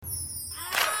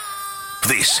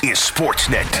This is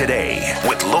Sportsnet Today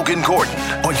with Logan Gordon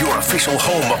on your official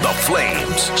home of the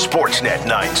Flames. Sportsnet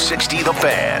 960 The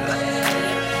Fan.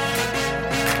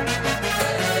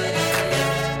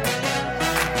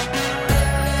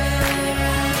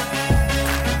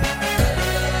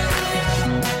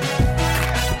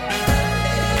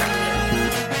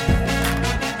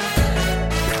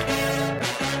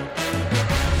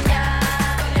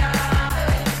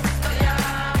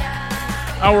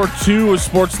 Hour 2 of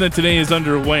Sportsnet Today is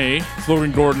underway. It's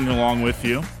Logan Gordon along with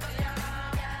you.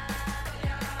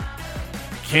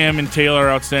 Cam and Taylor,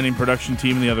 outstanding production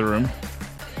team in the other room.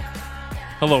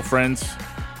 Hello, friends.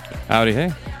 Howdy,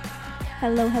 hey.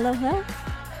 Hello, hello, hello.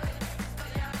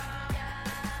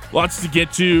 Lots to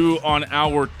get to on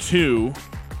Hour 2.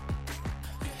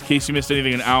 In case you missed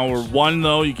anything in Hour 1,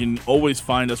 though, you can always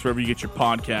find us wherever you get your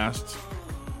podcasts.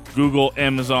 Google,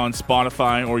 Amazon,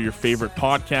 Spotify, or your favorite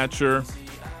podcatcher.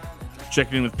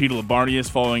 Checking in with Peter Labardius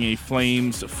following a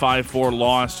Flames 5-4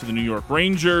 loss to the New York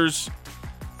Rangers.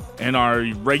 And our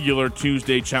regular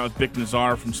Tuesday chat with Bick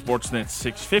Nazar from Sportsnet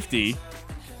 650.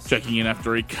 Checking in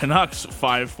after a Canucks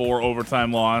 5-4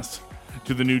 overtime loss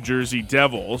to the New Jersey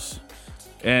Devils.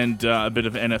 And a bit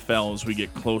of NFL as we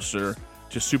get closer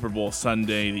to Super Bowl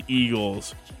Sunday, the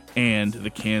Eagles and the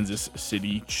Kansas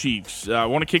City Chiefs. I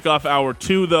want to kick off Hour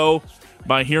 2, though,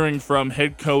 by hearing from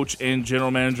head coach and general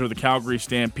manager of the Calgary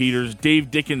Stampeders, Dave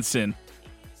Dickenson.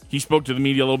 He spoke to the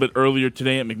media a little bit earlier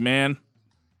today at McMahon.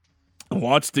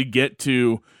 Lots to get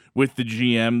to with the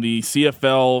GM. The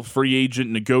CFL free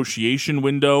agent negotiation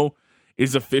window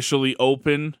is officially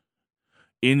open.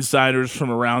 Insiders from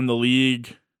around the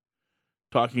league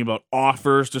talking about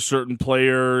offers to certain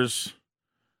players,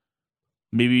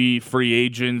 maybe free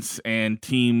agents and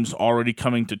teams already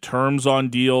coming to terms on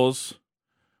deals.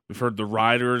 We've heard the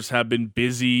Riders have been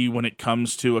busy when it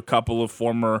comes to a couple of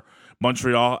former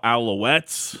Montreal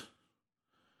Alouettes.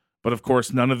 But, of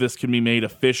course, none of this can be made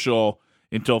official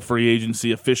until free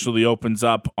agency officially opens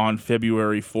up on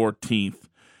February 14th.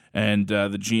 And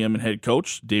the GM and head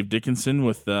coach, Dave Dickenson,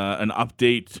 with an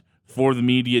update for the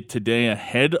media today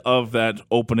ahead of that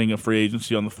opening of free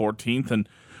agency on the 14th. And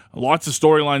lots of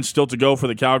storylines still to go for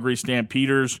the Calgary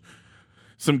Stampeders.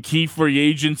 Some key free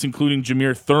agents, including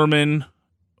Jameer Thurman,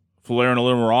 Folarin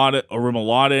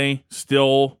Orimolade,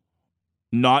 still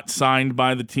not signed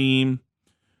by the team.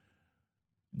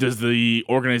 Does the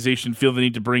organization feel the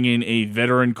need to bring in a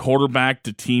veteran quarterback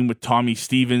to team with Tommy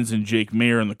Stevens and Jake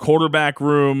Mayer in the quarterback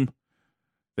room?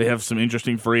 They have some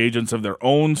interesting free agents of their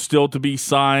own still to be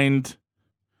signed.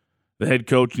 The head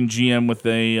coach and GM with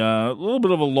a little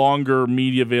bit of a longer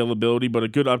media availability, but a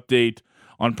good update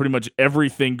on pretty much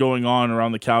everything going on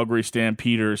around the Calgary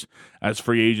Stampeders as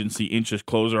free agency inches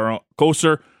closer.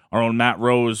 Our own Matt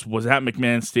Rose was at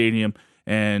McMahon Stadium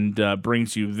and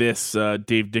brings you this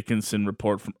Dave Dickenson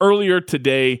report from earlier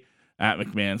today at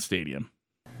McMahon Stadium.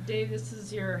 Dave, this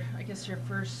is your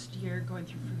first year going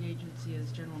through free agency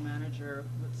as general manager.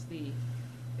 What's the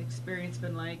experience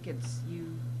been like? It's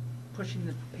you pushing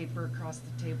the paper across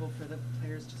the table for the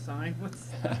players to sign. What's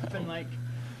it been like?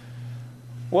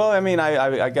 Well, I mean,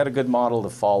 I got a good model to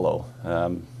follow.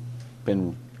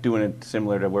 Been doing it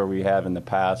similar to where we have in the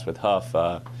past with Huff.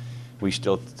 We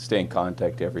still stay in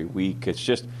contact every week. It's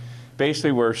just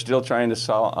basically we're still trying to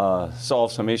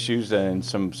solve some issues, and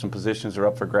some positions are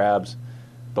up for grabs.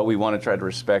 But we want to try to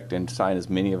respect and sign as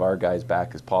many of our guys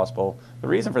back as possible. The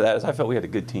reason for that is I felt we had a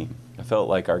good team. I felt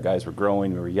like our guys were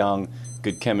growing, we were young,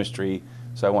 good chemistry,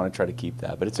 so I want to try to keep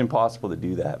that. But it's impossible to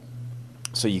do that.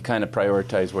 So you kind of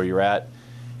prioritize where you're at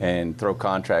and throw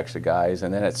contracts to guys.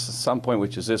 And then at some point,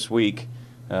 which is this week,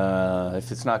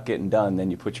 if it's not getting done, then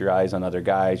you put your eyes on other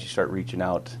guys. You start reaching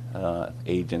out,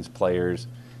 agents, players,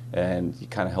 and you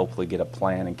kind of hopefully get a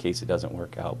plan in case it doesn't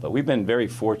work out. But we've been very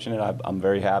fortunate. I'm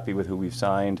very happy with who we've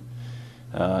signed.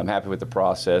 I'm happy with the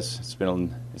process. It's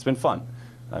been fun.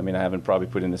 I mean, I haven't probably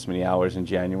put in this many hours in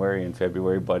January and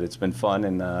February, but it's been fun,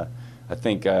 and I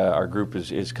think our group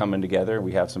is coming together.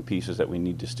 We have some pieces that we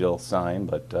need to still sign,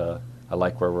 but I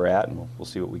like where we're at, and we'll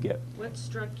see what we get. What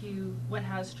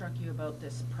has struck you about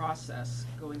this process,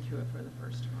 going through it for the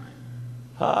first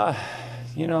time?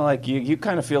 Like you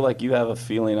kind of feel like you have a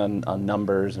feeling on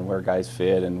numbers and where guys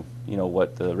fit and,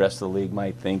 what the rest of the league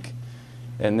might think.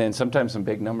 And then sometimes some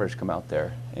big numbers come out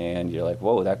there, and you're like,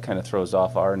 whoa, that kind of throws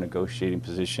off our negotiating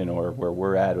position or where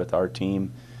we're at with our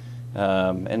team.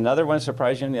 And another one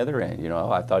surprised you on the other end.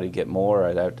 I thought he'd get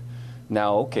more.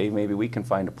 Now, okay, maybe we can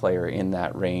find a player in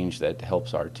that range that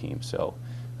helps our team. So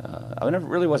I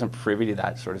really wasn't privy to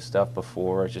that sort of stuff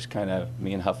before. It's just kind of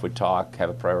me and Huff would talk, have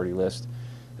a priority list.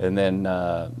 And then,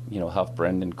 Huff,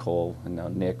 Brendan, Cole, and now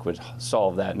Nick would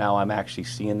solve that. Now I'm actually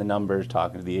seeing the numbers,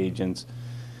 talking to the agents,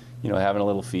 having a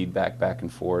little feedback back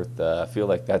and forth. I feel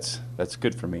like that's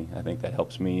good for me. I think that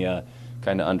helps me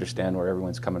kind of understand where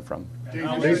everyone's coming from. Dave,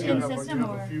 How you much said you have consistent a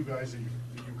or- few guys that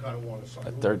you kind of want to sign.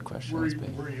 A third question Where was are you big.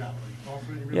 at? Are you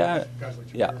confident in Yeah, guys like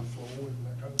yeah. Jameer and Flo and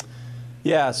that kind of thing?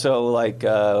 Yeah,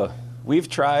 so we've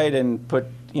tried and put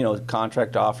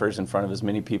contract offers in front of as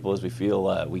many people as we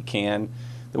feel we can.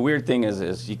 The weird thing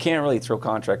is you can't really throw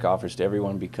contract offers to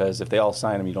everyone because if they all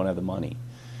sign them, you don't have the money.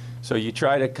 So you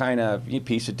try to kind of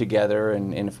piece it together,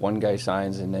 and if one guy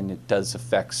signs and then it does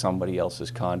affect somebody else's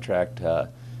contract,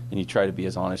 and you try to be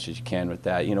as honest as you can with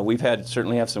that. We've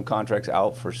certainly have some contracts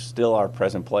out for still our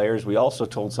present players. We also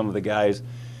told some of the guys,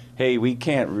 hey, we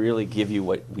can't really give you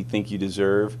what we think you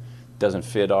deserve. Doesn't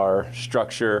fit our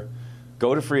structure.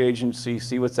 Go to free agency,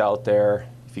 see what's out there.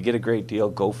 If you get a great deal,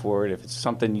 go for it. If it's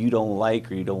something you don't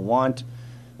like or you don't want,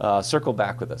 circle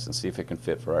back with us and see if it can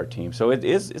fit for our team. So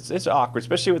it's awkward,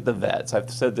 especially with the vets.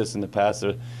 I've said this in the past.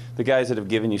 The guys that have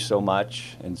given you so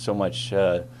much and so much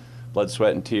blood,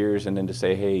 sweat, and tears, and then to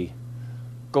say, hey,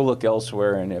 go look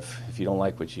elsewhere, and if you don't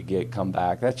like what you get, come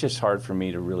back. That's just hard for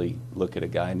me to really look at a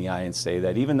guy in the eye and say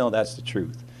that, even though that's the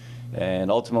truth.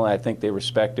 And ultimately, I think they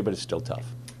respect it, but it's still tough.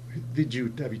 Have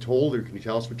you told, or can you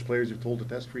tell us which players you've told to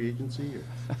test free agency?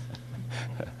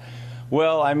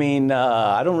 Well, I mean,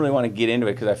 I don't really want to get into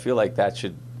it because I feel like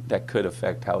that could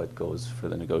affect how it goes for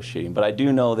the negotiating. But I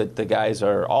do know that the guys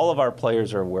all of our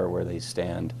players are aware where they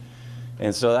stand,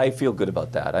 and so I feel good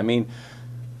about that. I mean,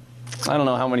 I don't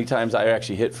know how many times I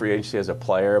actually hit free agency as a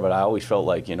player, but I always felt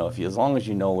like, as long as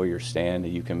you know where you stand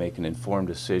and you can make an informed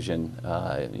decision,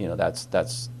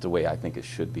 that's the way I think it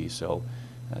should be. So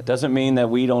it doesn't mean that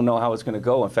we don't know how it's going to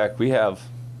go. In fact, we have,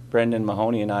 Brendan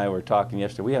Mahoney and I were talking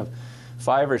yesterday, we have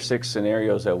 5 or 6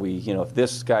 scenarios that if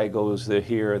this guy goes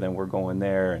here, then we're going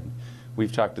there. And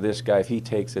we've talked to this guy, if he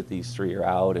takes it, these 3 are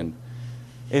out. And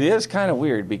it is kind of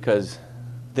weird because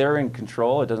they're in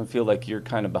control. It doesn't feel like you're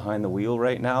kind of behind the wheel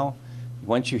right now.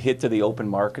 Once you hit to the open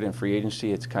market and free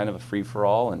agency, it's kind of a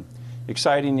free-for-all. And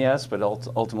exciting, yes, but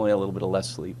ultimately a little bit of less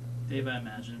sleep. Dave, I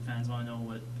imagine fans want to know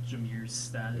what Jameer's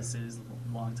status is,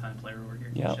 a longtime player over here.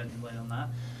 Can you shed any light on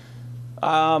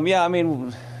that? Yeah, I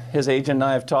mean, his agent and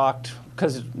I have talked,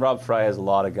 because Rob Fry has a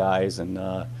lot of guys, and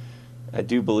I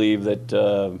do believe that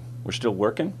we're still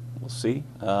working. We'll see.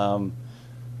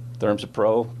 Therm's a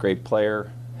pro, great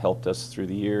player, helped us through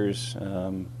the years.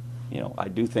 I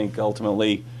do think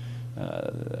ultimately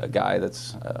a guy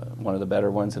that's one of the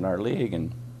better ones in our league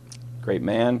and great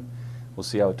man. We'll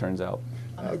see how it turns out.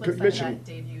 On the flip side of that,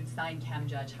 Dave, you signed Cam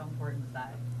Judge. How important is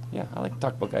that? Yeah, I like to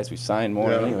talk about guys we signed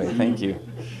more anyway. Thank you.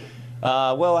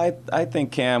 Well, I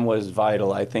think Cam was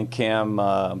vital. I think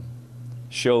Cam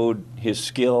showed his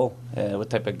skill, what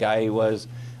type of guy he was.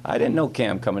 I didn't know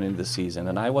Cam coming into the season,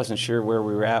 and I wasn't sure where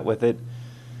we were at with it.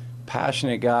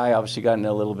 Passionate guy, obviously got in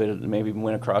a little bit, maybe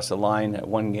went across the line at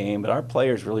one game, but our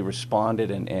players really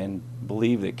responded and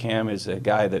believe that Cam is a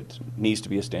guy that needs to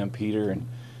be a Stampeder. And,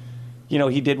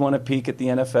 he did want to peek at the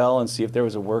NFL and see if there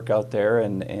was a work out there,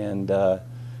 and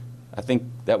I think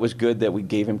that was good that we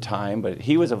gave him time, but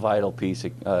he was a vital piece,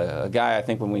 a guy I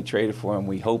think when we traded for him,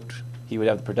 we hoped he would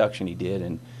have the production he did,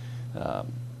 and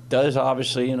does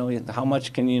obviously, how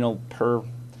much can, per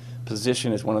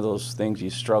position is one of those things you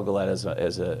struggle at as a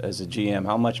GM.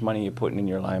 How much money are you putting in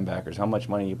your linebackers? How much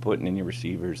money are you putting in your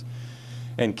receivers?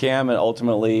 And Cam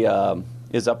ultimately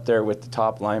is up there with the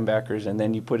top linebackers, and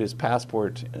then you put his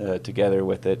passport together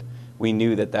with it. We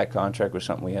knew that contract was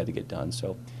something we had to get done.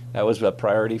 So that was a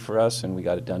priority for us, and we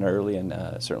got it done early, and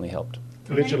it certainly helped.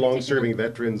 You mentioned long-serving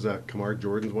veterans. Kamar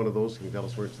Jordan's one of those. Can you tell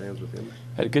us where it stands with him?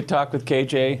 Had a good talk with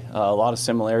KJ. A lot of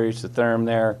similarities to Therm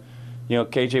there.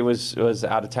 KJ was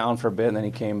out of town for a bit, and then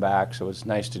he came back, so it was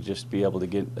nice to just be able to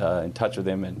get in touch with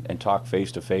him and talk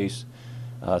face-to-face.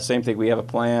 Same thing, we have a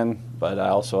plan, but I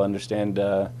also understand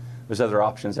there's other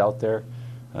options out there.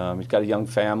 He's got a young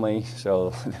family,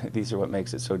 so these are what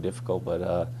makes it so difficult, but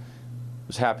I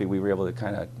was happy we were able to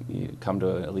kind of come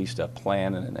to at least a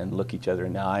plan and look each other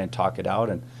in the eye and talk it out,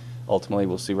 and ultimately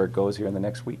we'll see where it goes here in the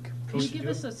next week. Can you give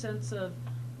us a sense of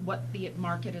what the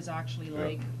market is actually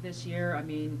like this year? I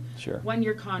mean, Sure.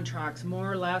 1-year contracts,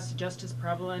 more or less, just as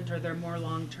prevalent, or they're more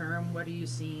long-term? What are you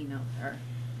seeing out there?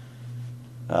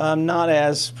 I'm not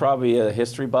as probably a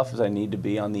history buff as I need to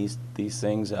be on these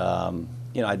things.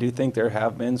 I do think there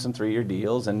have been some 3-year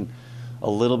deals and a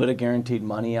little bit of guaranteed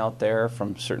money out there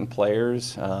from certain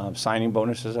players. Signing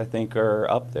bonuses, I think, are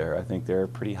up there. I think they're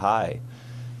pretty high.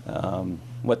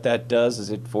 What that does is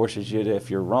it forces you to,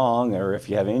 if you're wrong or if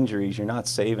you have injuries, you're not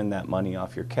saving that money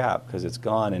off your cap because it's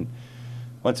gone. And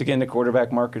once again, the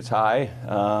quarterback market's high.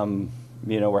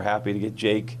 We're happy to get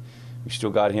Jake. We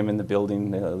still got him in the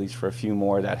building, at least for a few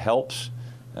more. That helps.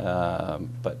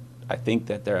 But I think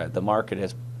that the market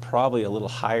is probably a little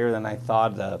higher than I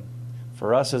thought.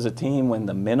 For us as a team, when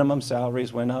the minimum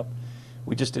salaries went up,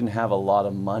 we just didn't have a lot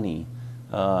of money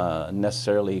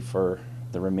necessarily for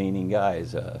the remaining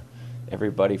guys.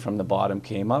 Everybody from the bottom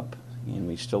came up, and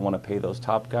we still want to pay those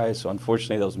top guys. So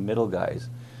unfortunately, those middle guys,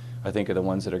 I think, are the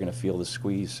ones that are going to feel the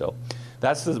squeeze. So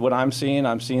that's what I'm seeing.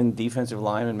 I'm seeing defensive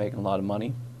linemen making a lot of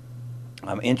money.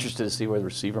 I'm interested to see where the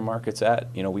receiver market's at.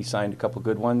 We signed a couple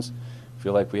good ones.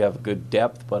 Feel like we have good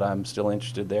depth, but I'm still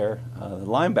interested there. The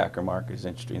linebacker market is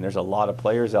interesting. There's a lot of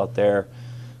players out there.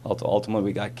 Ultimately,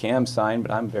 we got Cam signed,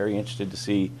 but I'm very interested to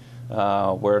see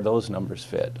where those numbers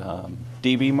fit.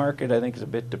 DB market, I think, is a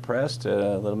bit depressed,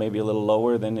 maybe a little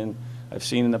lower than I've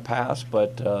seen in the past,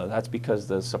 but that's because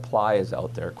the supply is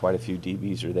out there. Quite a few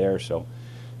DBs are there, so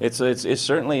it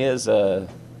certainly is.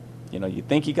 You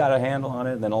think you got a handle on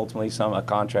it, and then ultimately a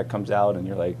contract comes out, and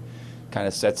you're like, kind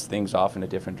of sets things off in a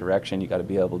different direction. You got to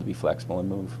be able to be flexible and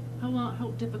move.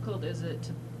 How difficult is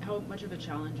it how much of a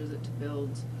challenge is it to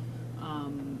build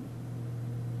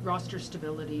roster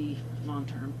stability long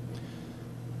term?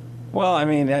 Well, I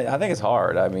think it's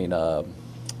hard. I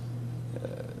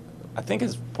think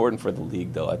it's important for the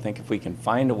league, though. I think if we can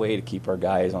find a way to keep our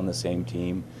guys on the same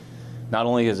team, not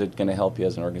only is it going to help you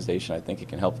as an organization, I think it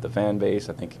can help the fan base.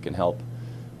 I think it can help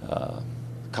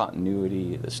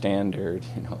continuity, the standard,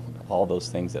 all those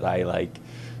things that I like.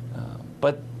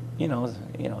 But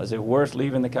is it worth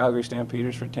leaving the Calgary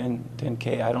Stampeders for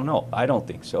 10K? I don't know. I don't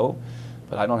think so,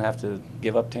 but I don't have to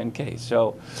give up 10K.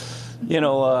 So,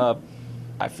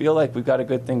 I feel like we've got a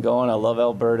good thing going. I love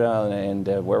Alberta and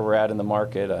where we're at in the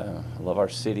market. I love our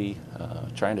city,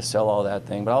 trying to sell all that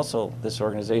thing. But also this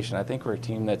organization, I think we're a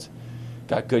team that's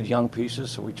got good young pieces,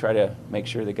 so we try to make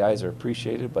sure the guys are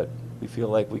appreciated, but we feel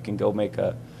like we can go make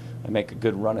a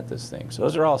good run at this thing. So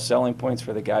those are all selling points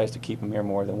for the guys to keep them here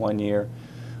more than 1 year.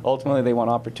 Ultimately, they want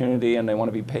opportunity and they want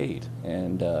to be paid,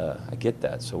 and I get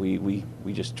that. So we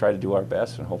just try to do our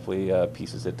best and hopefully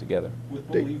pieces it together. With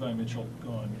Bo Levi Mitchell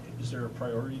gone, is there a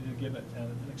priority to get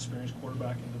an experienced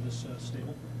quarterback into this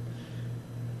stable?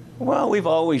 Well, we've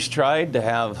always tried to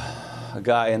have a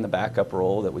guy in the backup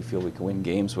role that we feel we can win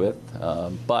games with,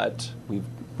 but we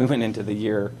went into the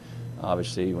year,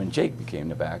 obviously, when Jake became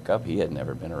the backup. He had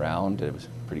never been around. It was a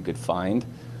pretty good find.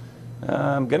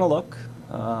 I'm gonna look.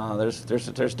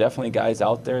 There's definitely guys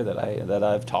out there that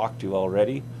I've talked to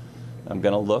already. I'm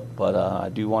gonna look, but I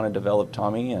do want to develop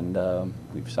Tommy, and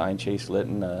we've signed Chase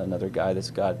Litton, another guy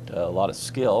that's got a lot of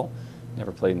skill.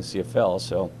 Never played in the CFL,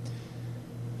 so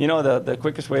the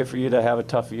quickest way for you to have a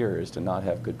tough year is to not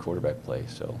have good quarterback play.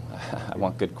 So I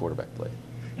want good quarterback play.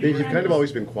 Dave, you've kind of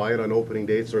always been quiet on opening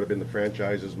day. It's sort of been the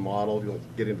franchise's model. You'll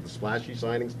get into the splashy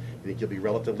signings. You think you'll be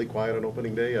relatively quiet on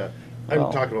opening day?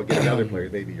 I'm talking about getting other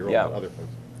players, maybe your own other players.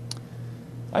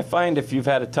 I find if you've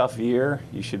had a tough year,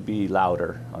 you should be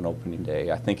louder on opening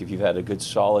day. I think if you've had a good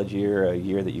solid year, a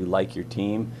year that you like your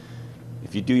team,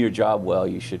 if you do your job well,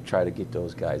 you should try to get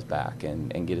those guys back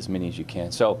and get as many as you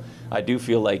can. So I do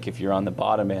feel like if you're on the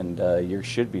bottom end, you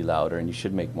should be louder and you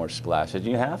should make more splashes.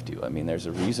 You have to. There's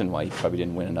a reason why you probably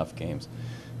didn't win enough games.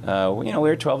 We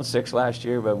were 12-6 last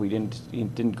year, but we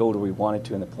didn't go where we wanted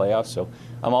to in the playoffs. So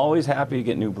I'm always happy to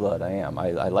get new blood. I am.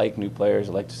 I like new players.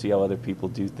 I like to see how other people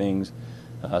do things,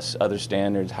 other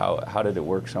standards. How did it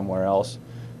work somewhere else?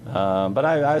 But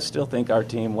I still think our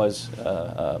team was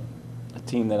a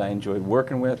team that I enjoyed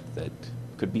working with, that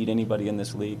could beat anybody in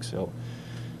this league. So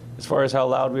as far as how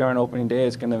loud we are on opening day,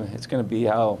 it's gonna be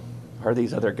how are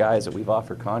these other guys that we've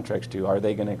offered contracts to, are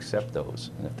they going to accept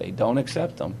those? And if they don't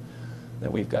accept them,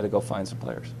 then we've got to go find some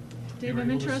players. Dave,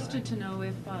 I'm interested to know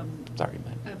if sorry,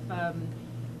 man.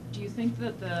 Do you think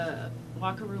that the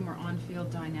locker room or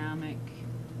on-field dynamic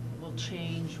will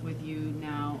change with you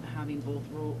now having both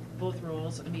roles? Both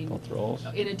roles.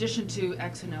 In addition to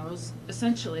X and O's,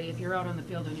 essentially, if you're out on the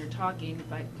field and you're talking,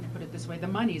 if I can put it this way, the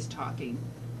money's talking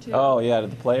too. Oh yeah, to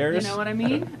the players. You know what I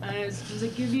mean? Does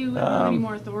it give you any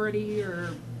more authority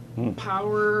or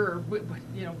power, or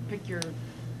pick your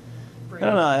phrase? I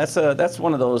don't know. That's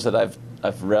one of those that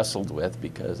I've wrestled with,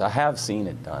 because I have seen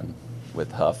it done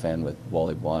with Huff and with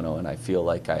Wally Buono, and I feel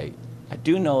like I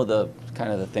do know the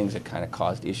things that kind of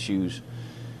caused issues,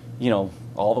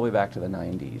 all the way back to the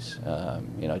 90s.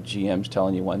 GM's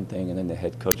telling you one thing and then the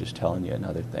head coach is telling you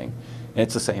another thing. And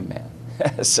it's the same man.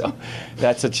 So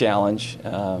that's a challenge.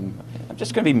 I'm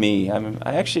just going to be me.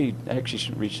 I actually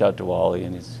reached out to Wally,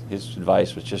 and his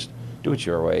advice was just do it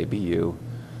your way, be you.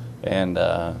 And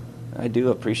I do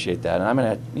appreciate that. And I'm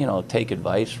going to, take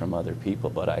advice from other people,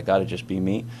 but I got to just be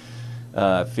me.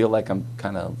 I feel like I'm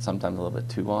kind of sometimes a little bit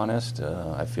too honest.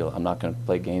 I feel I'm not going to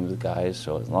play games with guys,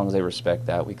 so as long as they respect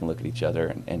that, we can look at each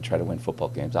other and try to win football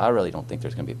games. I really don't think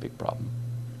there's going to be a big problem.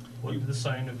 What did the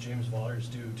signing of James Vollers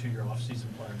do to your off-season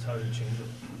plans? How did it change it?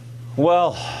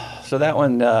 Well, so that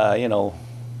one,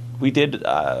 we did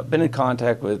been in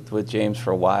contact with James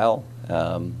for a while.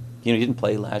 He didn't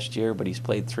play last year, but he's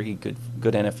played 3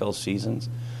 good NFL seasons,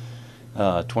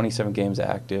 27 games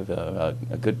active, a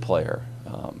good player.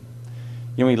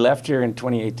 We left here in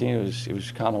 2018. It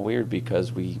was kind of weird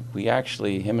because we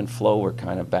actually, him and Flo were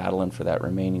kind of battling for that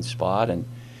remaining spot, and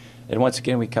once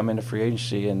again we come into free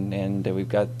agency and we've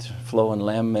got Flo and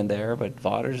Lem in there, but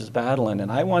Vodders is battling,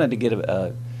 and I wanted to get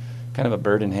a kind of a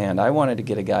bird in hand. I wanted to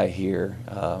get a guy here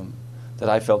that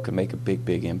I felt could make a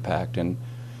big impact, and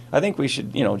I think we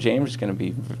should, James is going to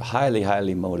be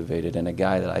highly motivated, and a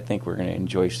guy that I think we're going to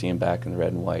enjoy seeing back in the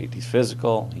red and white. He's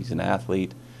physical, he's an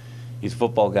athlete. He's a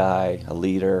football guy, a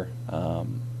leader.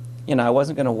 I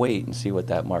wasn't going to wait and see what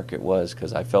that market was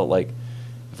because I felt like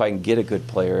if I can get a good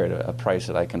player at a price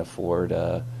that I can afford,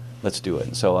 let's do it.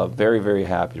 And so I'm very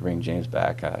happy to bring James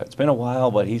back. It's been a while,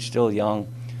 but he's still young.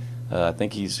 I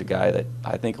think he's a guy that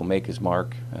I think will make his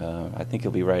mark. I think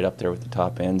he'll be right up there with the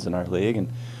top ends in our league. And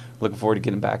looking forward to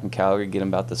getting him back in Calgary, getting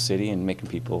him about the city, and making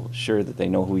people sure that they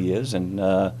know who he is and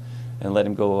let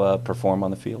him go perform on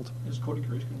the field. Is Cody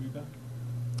Grace going to be back?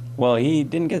 Well, he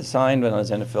didn't get signed on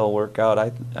his NFL workout.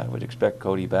 I would expect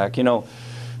Cody back.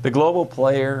 The global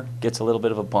player gets a little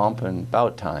bit of a bump, and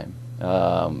about time.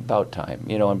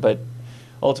 But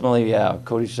ultimately,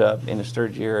 Cody's in his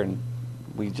 3rd year, and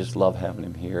we just love having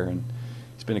him here. And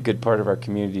he's been a good part of our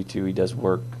community, too. He does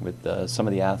work with some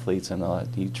of the athletes, and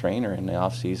he's a trainer in the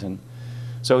off-season.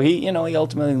 So he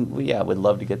ultimately, would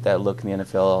love to get that look in the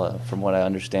NFL. From what I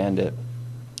understand,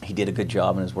 he did a good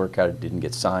job in his workout. It didn't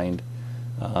get signed.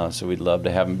 So we'd love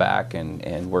to have him back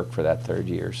and work for that 3rd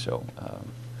year. So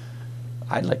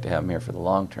I'd like to have him here for the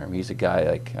long term. He's a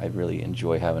guy I really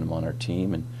enjoy having him on our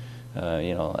team, and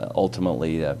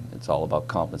ultimately it's all about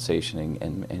compensation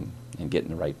and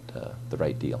getting the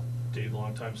right deal. Dave,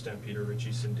 longtime Stampeder Richie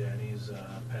Sindani's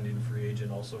pending free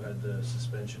agent, also had the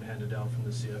suspension handed down from the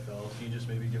CFL. Can you just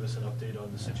maybe give us an update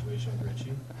on the situation with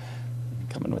Richie?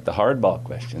 Coming with the hardball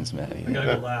questions, Matty. I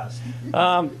gotta go last.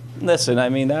 Listen,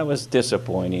 that was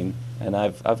disappointing, and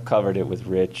I've covered it with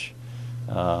Rich.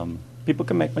 People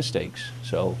can make mistakes,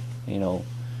 so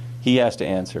he has to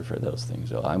answer for those things.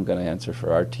 So I'm going to answer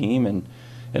for our team, and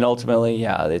ultimately,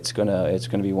 it's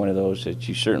gonna be one of those that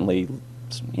you certainly,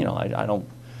 I don't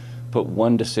put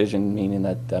one decision meaning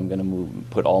that I'm going to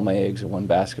put all my eggs in one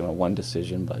basket on one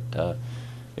decision, but.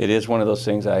 It is one of those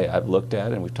things I've looked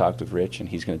at, and we've talked with Rich, and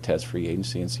he's going to test free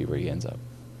agency and see where he ends up.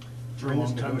 For a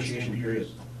long time,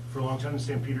 the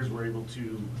Stampeders were able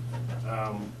to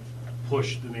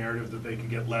push the narrative that they could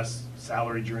get less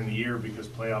salary during the year because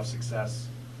playoff success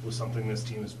was something this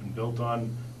team has been built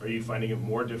on. Are you finding it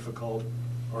more difficult,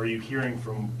 or are you hearing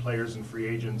from players and free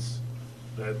agents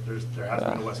that there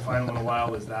hasn't been a West Final in a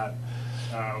while? Is that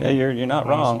you're not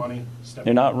wrong.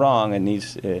 You're not wrong. It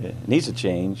needs to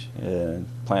change.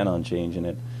 Plan on changing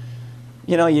it.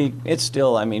 It's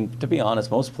still. To be honest,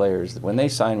 most players when they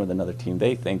sign with another team,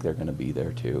 they think they're going to be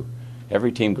there too.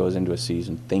 Every team goes into a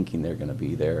season thinking they're going to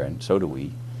be there, and so do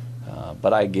we.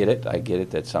 But I get it. I get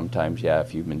it that sometimes,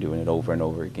 if you've been doing it over and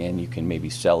over again, you can maybe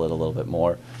sell it a little bit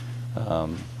more.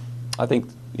 I think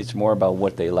it's more about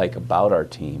what they like about our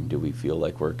team. Do we feel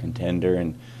like we're a contender,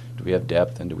 and do we have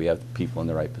depth, and do we have people in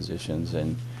the right positions?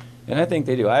 And I think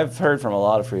they do. I've heard from a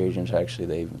lot of free agents,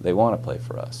 actually, they want to play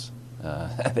for us.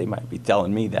 They might be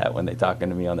telling me that when they're talking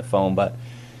to me on the phone, but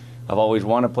I've always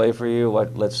wanted to play for you.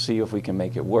 Let's see if we can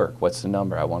make it work. What's the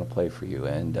number? I want to play for you,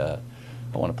 and I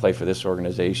want to play for this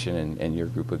organization and your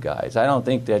group of guys. I don't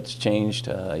think that's changed.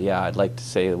 I'd like to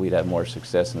say that we'd have more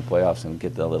success in the playoffs and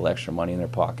get a little extra money in their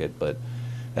pocket, but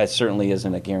that certainly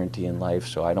isn't a guarantee in life,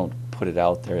 so I don't put it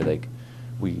out there.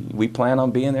 We plan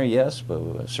on being there, yes, but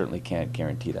we certainly can't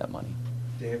guarantee that money.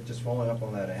 Dave, just following up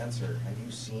on that answer, have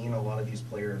you seen a lot of these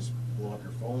players blow up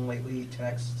your phone lately,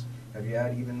 texts? Have you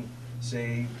had even,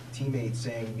 say, teammates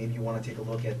saying maybe you want to take a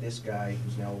look at this guy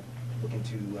who's now looking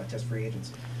to test free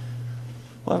agency?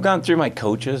 Well, I've gone through my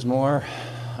coaches more.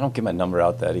 I don't give my number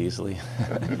out that easily.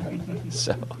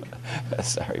 So,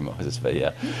 sorry, Moses, but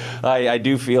yeah. I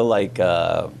do feel like,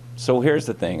 so here's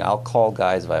the thing. I'll call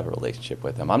guys if I have a relationship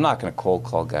with them. I'm not going to cold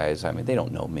call guys. They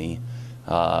don't know me.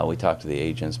 We talk to the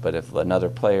agents, but if another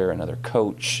player, another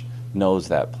coach knows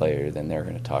that player, then they're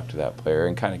going to talk to that player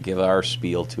and kind of give our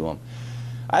spiel to them.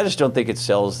 I just don't think it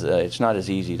sells. It's not as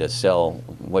easy to sell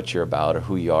what you're about or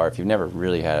who you are if you've never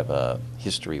really had a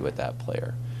history with that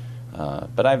player.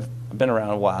 But I've been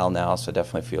around a while now, so I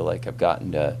definitely feel like I've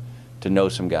gotten to know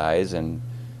some guys, and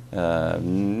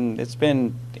it's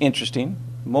been interesting.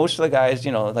 Most of the guys,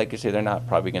 like you say, they're not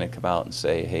probably going to come out and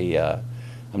say, hey,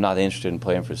 I'm not interested in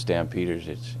playing for the Stampeders.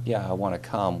 It's, yeah, I want to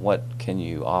come. What can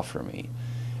you offer me?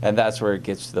 And that's where it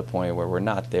gets to the point where we're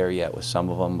not there yet with some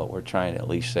of them, but we're trying to at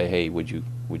least say, hey, would you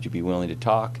be willing to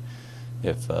talk?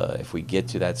 If we get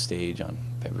to that stage on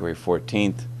February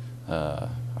 14th, are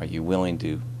you willing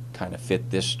to kind of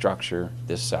fit this structure,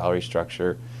 this salary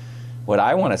structure? What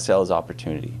I want to sell is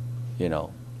opportunity, and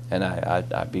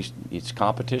it's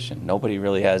competition. Nobody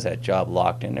really has that job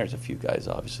locked in. There's a few guys,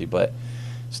 obviously, but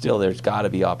still there's got to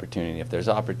be opportunity. If there's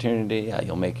opportunity,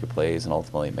 you'll make your plays and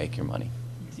ultimately make your money.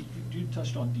 You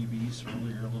touched on DBs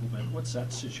earlier a little bit. What's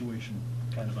that situation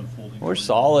kind of unfolding? We're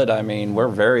solid. I mean, we're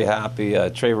very happy.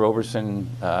 Trey Roberson,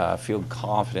 feel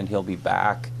confident he'll be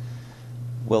back.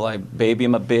 Will I baby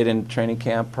him a bit in training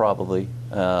camp? Probably.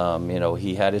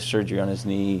 He had his surgery on his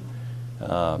knee.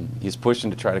 He's pushing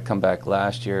to try to come back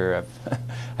last year. I've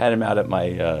had him out at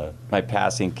my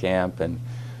passing camp, and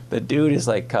the dude is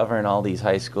like covering all these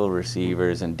high school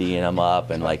receivers and D'ing them up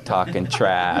and like talking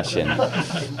trash. And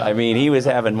I mean, he was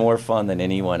having more fun than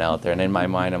anyone out there. And in my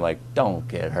mind, I'm like, don't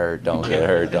get hurt, don't get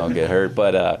hurt, don't get hurt.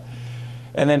 But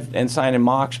and signing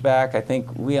Mox back, I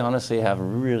think we honestly have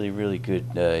really, really good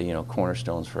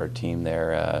cornerstones for our team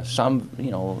there. Some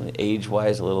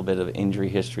age-wise, a little bit of injury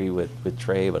history with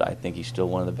Trey, but I think he's still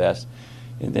one of the best.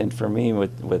 And then for me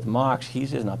with Mox,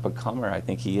 he's an up-and-comer. I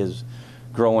think he is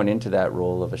growing into that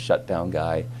role of a shutdown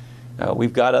guy.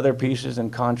 We've got other pieces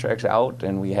and contracts out,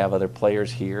 and we have other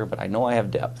players here, but I know I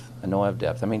have depth.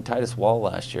 I mean, Titus Wall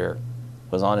last year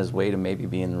was on his way to maybe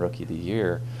being the Rookie of the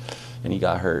Year, and he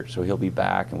got hurt, so he'll be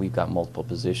back, and we've got multiple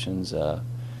positions.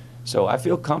 So I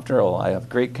feel comfortable. I have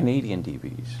great Canadian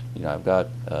DBs. I've got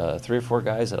 3 or 4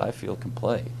 guys that I feel can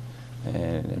play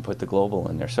and put the global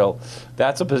in there. So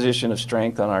that's a position of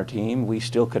strength on our team. We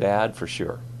still could add for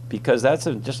sure. Because that's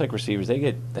just like receivers, they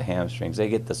get the hamstrings, they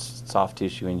get the soft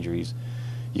tissue injuries.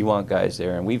 You want guys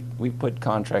there, and we've put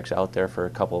contracts out there for a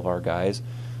couple of our guys.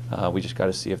 We just got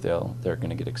to see if they're going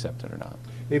to get accepted or not.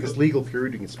 Hey, this legal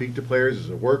period, you can speak to players. Does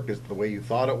it work? Is it the way you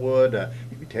thought it would?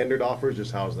 You tendered offers.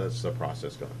 Just how's this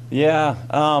process going? Yeah,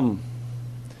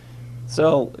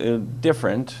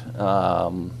 different.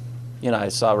 I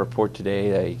saw a report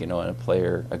today that a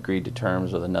player agreed to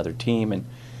terms with another team, and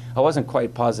I wasn't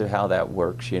quite positive how that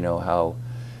works, how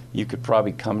you could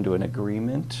probably come to an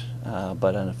agreement,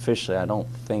 but unofficially I don't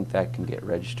think that can get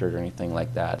registered or anything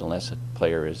like that unless a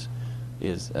player is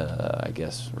I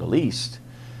guess, released.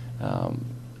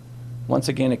 Once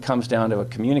again, it comes down to a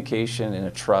communication and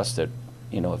a trust that,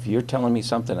 if you're telling me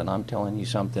something and I'm telling you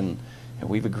something and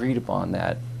we've agreed upon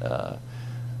that,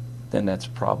 then that's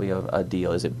probably a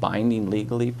deal. Is it binding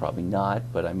legally? Probably not,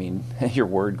 but I mean, your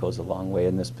word goes a long way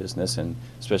in this business, and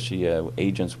especially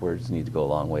agents' words need to go a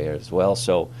long way as well.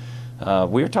 So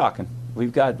we're talking.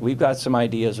 We've got some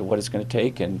ideas of what it's going to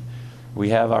take, and we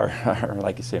have our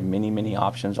like I say, many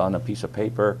options on a piece of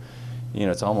paper.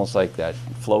 It's almost like that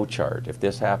flow chart. If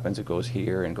this happens, it goes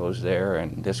here and goes there,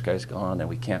 and this guy's gone, and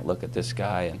we can't look at this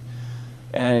guy.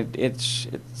 And it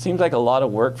seems like a lot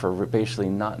of work for basically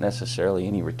not necessarily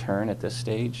any return at this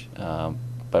stage.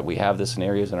 But we have the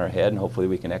scenarios in our head, and hopefully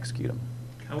we can execute them.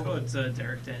 How about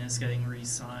Derek Dennis getting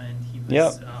re-signed? He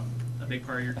was a big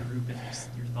part of your group, and just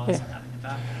your thoughts on having him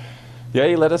back. Yeah,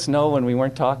 he let us know when we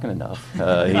weren't talking enough. He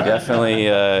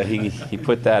definitely he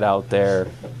put that out there.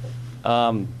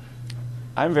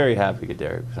 I'm very happy to get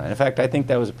Derek signed. In fact, I think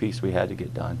that was a piece we had to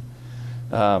get done.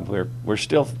 We're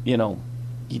still,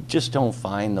 you just don't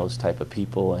find those type of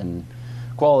people and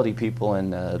quality people.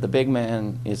 And the big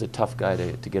man is a tough guy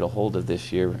to get a hold of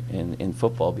this year in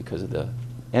football because of the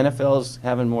NFL's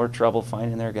having more trouble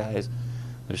finding their guys.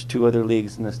 There's 2 other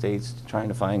leagues in the States trying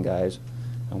to find guys,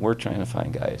 and we're trying to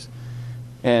find guys.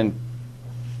 And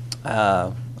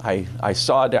I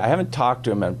haven't talked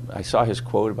to him. I saw his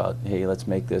quote about, hey, let's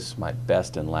make this my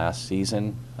best and last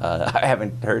season. I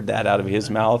haven't heard that out of his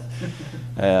mouth.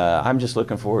 I'm just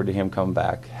looking forward to him coming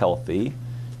back healthy,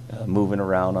 moving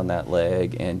around on that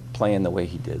leg, and playing the way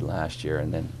he did last year,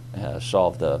 and then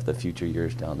solve the future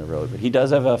years down the road. But he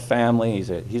does have a family.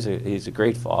 He's a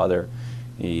great father.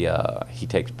 He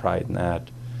takes pride in that.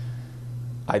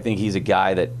 I think he's a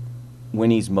guy that when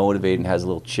he's motivated and has a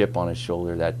little chip on his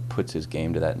shoulder, that puts his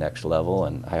game to that next level,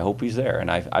 and I hope he's there,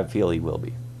 and I feel he will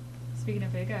be. Speaking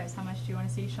of big guys, how much do you want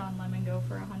to see Sean Lemon go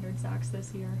for 100 sacks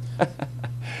this year?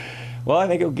 Well, I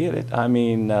think he'll get it. I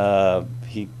mean,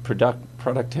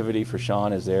 productivity for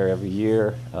Sean is there every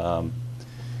year.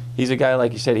 He's a guy,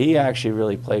 like you said, he actually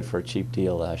really played for a cheap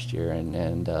deal last year,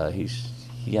 and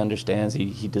he understands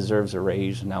he deserves a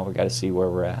raise, and now we've got to see where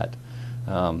we're at.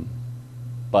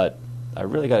 But I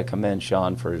really got to commend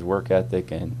Sean for his work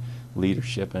ethic and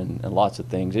leadership and lots of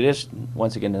things. It is,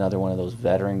 once again, another one of those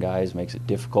veteran guys, makes it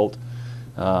difficult.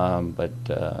 But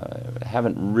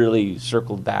haven't really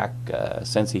circled back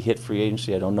since he hit free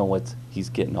agency. I don't know what he's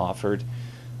getting offered,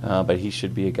 but he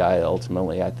should be a guy that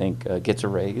ultimately, I think, gets a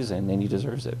raise, and he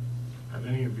deserves it. Have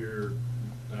any of your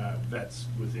vets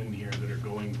within here that are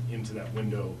going into that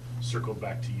window circled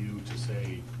back to you to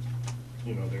say,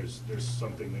 you know, there's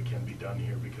something that can be done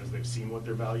here because they've seen what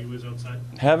their value is outside?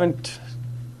 Haven't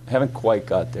quite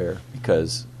got there,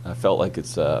 because I felt like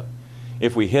it's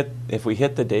if we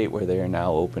hit the date where they are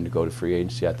now open to go to free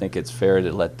agency, I think it's fair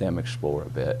to let them explore a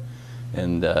bit,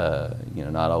 and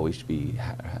not always be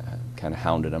kind of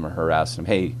hounding them or harassing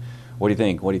them. Hey, what do you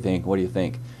think? What do you think? What do you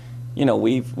think? You know,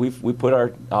 we put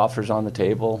our offers on the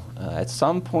table. At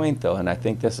some point, though, and I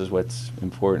think this is what's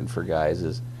important for guys,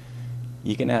 is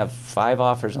you can have 5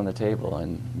 offers on the table,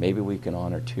 and maybe we can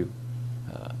honor 2,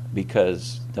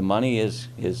 because the money is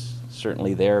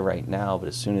certainly there right now, but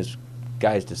as soon as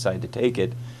guys decide to take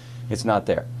it, it's not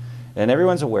there. And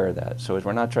everyone's aware of that, so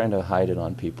we're not trying to hide it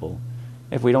on people.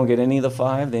 If we don't get any of the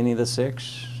 5, any of the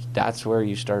 6, that's where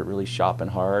you start really shopping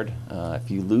hard. If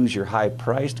you lose your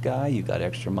high-priced guy, you got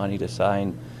extra money to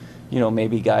sign,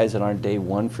 maybe guys that aren't day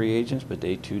 1 free agents, but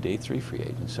day 2, day 3 free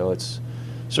agents. So it's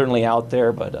certainly out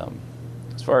there, but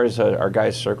as far as our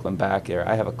guys circling back there,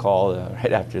 I have a call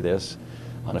right after this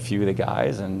on a few of the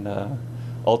guys, and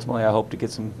ultimately I hope to get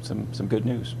some good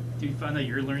news. Do you find that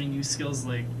you're learning new skills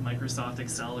like Microsoft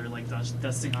Excel or like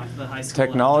dusting off the high school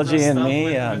technology and me?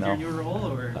 With no. your new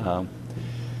role, or?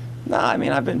 No, I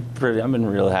mean I've been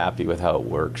real happy with how it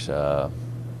works,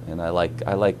 and I like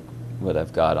what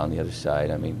I've got on the other side.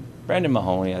 I mean, Brendan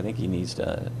Mahoney, I think he needs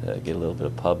to get a little bit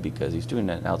of pub because he's doing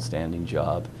an outstanding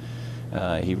job.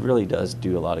 He really does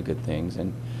do a lot of good things,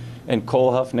 and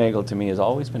Cole Huffnagel to me has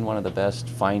always been one of the best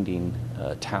finding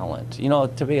talent.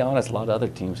 To be honest, a lot of other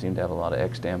teams seem to have a lot of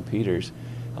ex-Stampeders.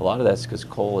 A lot of that's because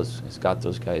Cole has got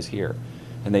those guys here,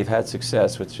 and they've had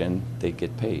success, and they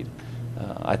get paid.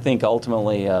 I think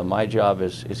ultimately my job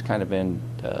is kind of been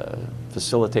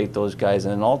facilitate those guys,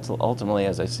 and then ultimately,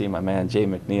 as I see my man Jay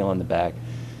McNeil in the back,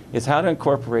 is how to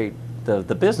incorporate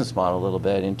the business model a little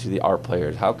bit into our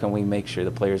players. How can we make sure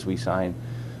the players we sign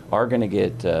are going to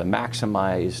get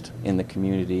maximized in the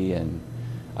community? And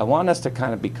I want us to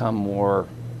kind of become more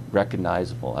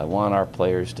recognizable. I want our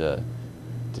players to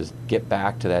just get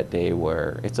back to that day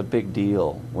where it's a big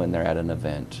deal when they're at an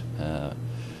event.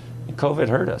 COVID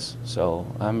hurt us, so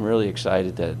I'm really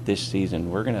excited that this season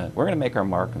we're gonna make our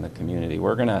mark in the community.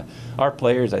 Our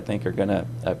players, I think, are gonna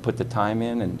put the time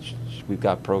in, and we've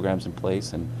got programs in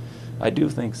place. And I do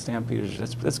think Stampeders,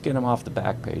 let's get them off the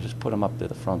back page, let's put them up to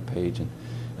the front page, and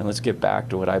let's get back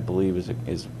to what I believe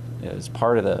is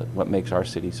part of what makes our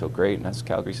city so great, and that's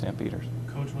Calgary Stampeders.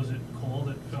 Coach, was it Cole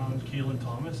that found Keelan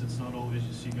Thomas? It's not always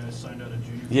you see guys signed out of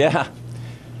junior. Yeah.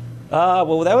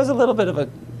 Well, that was a little bit of a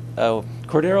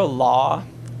Cordero Law.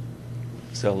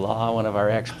 So Law, one of our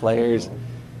ex-players,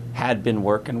 had been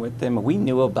working with him. We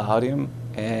knew about him,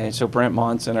 and so Brent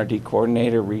Monson, our D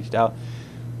coordinator, reached out.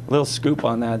 A little scoop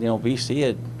on that,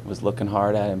 BC was looking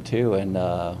hard at him too, and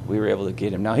we were able to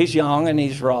get him. Now he's young and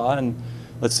he's raw, and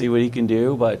let's see what he can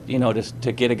do. But just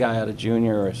to get a guy out of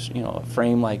junior, a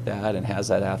frame like that, and has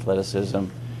that athleticism,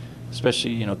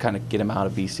 especially kind of get him out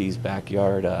of BC's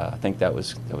backyard. I think that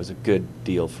was a good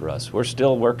deal for us. We're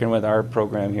still working with our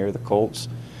program here, the Colts.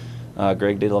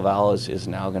 Greg De La Valle is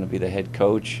now going to be the head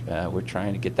coach. We're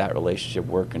trying to get that relationship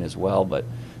working as well, but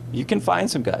you can find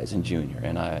some guys in junior,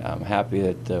 and I'm happy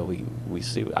that we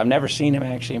see. I've never seen him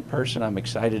actually in person. I'm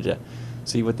excited to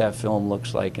see what that film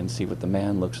looks like and see what the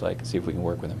man looks like and see if we can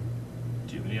work with him.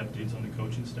 Do you have any updates on the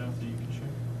coaching staff that you can share?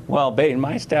 Well,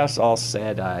 my staff's all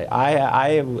set.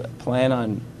 I plan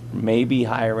on maybe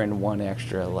hiring one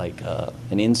extra, like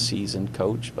an in-season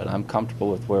coach, but I'm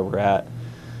comfortable with where we're at.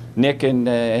 Nick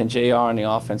and JR on the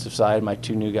offensive side, my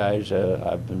 2 new guys,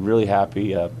 I've been really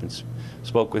happy.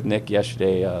 Spoke with Nick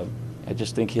yesterday. I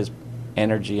just think his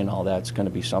energy and all that's going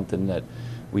to be something that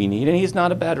we need. And he's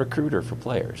not a bad recruiter for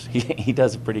players. He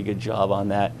does a pretty good job on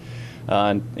that.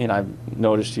 And I've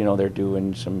noticed, they're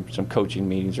doing some coaching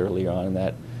meetings early on, and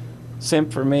that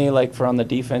Simp for me, like for on the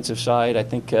defensive side, I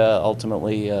think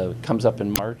ultimately comes up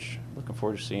in March. Looking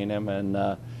forward to seeing him. And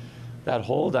that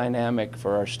whole dynamic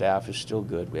for our staff is still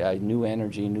good. We had new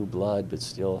energy, new blood, but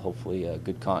still hopefully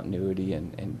good continuity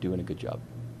and doing a good job.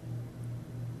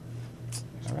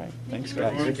 All right. Thanks,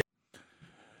 guys.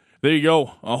 There you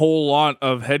go. A whole lot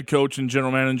of head coach and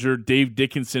general manager Dave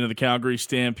Dickenson of the Calgary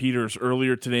Stampeders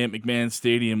earlier today at McMahon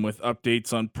Stadium with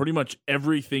updates on pretty much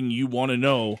everything you want to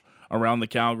know around the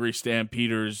Calgary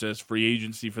Stampeders as free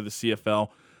agency for the CFL.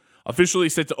 Officially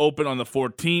set to open on the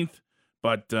 14th,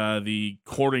 but the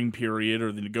courting period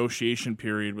or the negotiation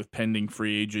period with pending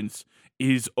free agents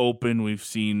is open. We've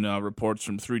seen reports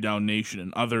from 3 Down Nation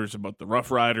and others about the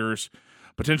Rough Riders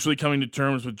potentially coming to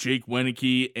terms with Jake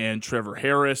Wenicky and Trevor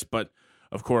Harris. But,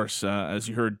 of course, as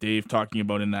you heard Dave talking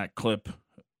about in that clip,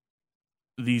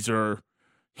 these are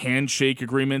handshake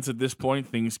agreements at this point.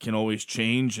 Things can always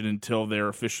change, and until they're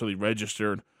officially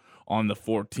registered on the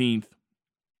 14th,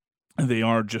 they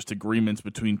are just agreements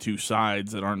between two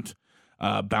sides that aren't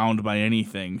bound by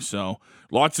anything. So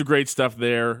lots of great stuff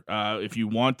there. If you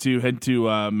want to, head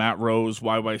to Matt Rose,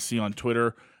 YYC on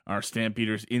Twitter, our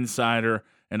Stampeders insider,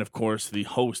 and, of course, the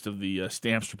host of the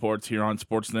Stamps Reports here on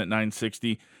Sportsnet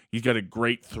 960. He's got a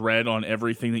great thread on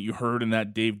everything that you heard in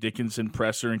that Dave Dickenson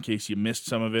presser in case you missed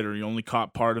some of it or you only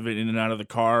caught part of it in and out of the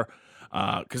car,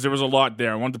 because there was a lot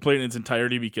there. I wanted to play it in its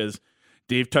entirety because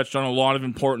Dave touched on a lot of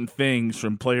important things,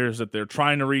 from players that they're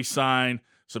trying to re-sign,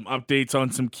 some updates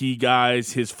on some key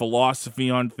guys, his philosophy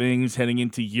on things heading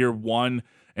into year one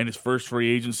and his first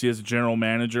free agency as a general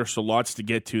manager. So lots to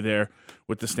get to there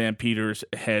with the Stampeders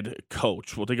head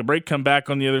coach. We'll take a break, come back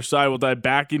on the other side. We'll dive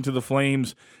back into the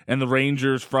Flames and the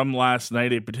Rangers from last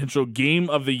night, a potential game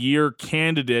of the year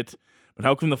candidate. But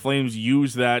how can the Flames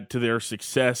use that to their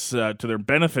success, to their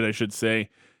benefit, I should say,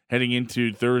 heading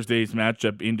into Thursday's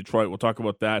matchup in Detroit? We'll talk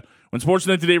about that when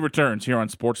Sportsnet Today returns here on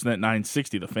Sportsnet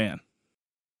 960, The Fan.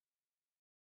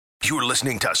 You're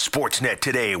listening to Sportsnet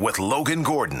Today with Logan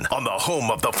Gordon on the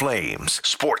home of the Flames.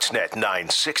 Sportsnet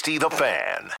 960, The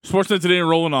Fan. Sportsnet Today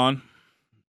rolling on.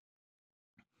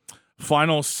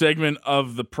 Final segment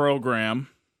of the program.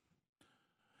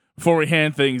 Before we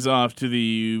hand things off to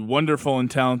the wonderful and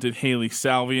talented Haley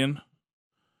Salvian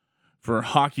for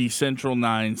Hockey Central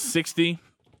 960.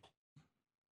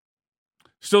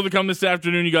 Still to come this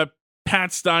afternoon, you got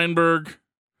Pat Steinberg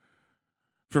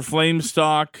for Flames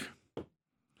Talk.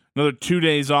 Another 2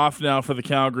 days off now for the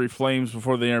Calgary Flames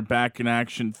before they are back in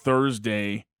action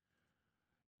Thursday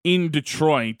in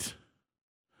Detroit.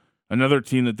 Another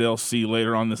team that they'll see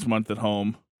later on this month at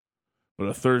home. But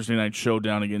a Thursday night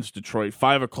showdown against Detroit.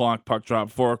 5 o'clock, puck drop,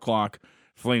 4 o'clock,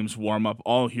 Flames warm up.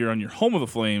 All here on your home of the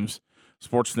Flames,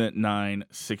 Sportsnet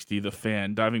 960, The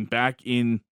Fan. Diving back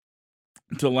in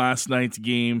to last night's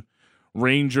game,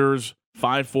 Rangers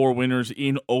 5-4 winners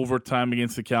in overtime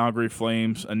against the Calgary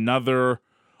Flames. Another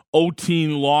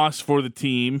 0-team loss for the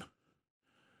team,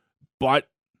 but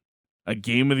a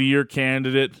game of the year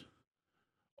candidate.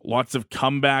 Lots of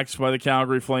comebacks by the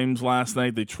Calgary Flames last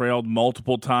night. They trailed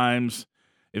multiple times,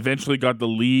 eventually got the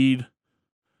lead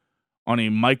on a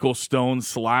Michael Stone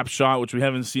slap shot, which we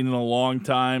haven't seen in a long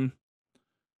time.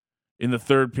 In the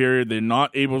third period, they're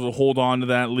not able to hold on to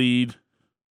that lead,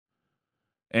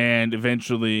 and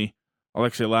eventually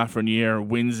Alexis Lafreniere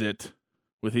wins it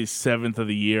with his 7th of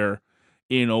the year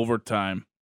in overtime.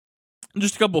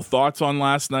 Just a couple thoughts on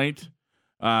last night.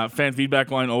 Fan feedback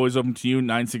line always open to you,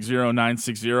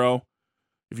 960-960.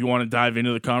 If you want to dive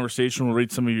into the conversation, we'll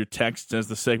read some of your texts as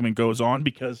the segment goes on,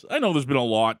 because I know there's been a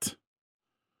lot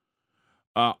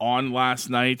on last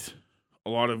night. A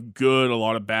lot of good, a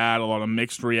lot of bad, a lot of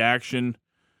mixed reaction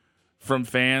from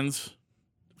fans.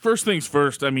 First things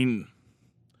first, I mean,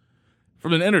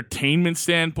 from an entertainment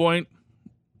standpoint,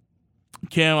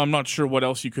 Cam, I'm not sure what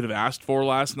else you could have asked for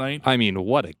last night. I mean,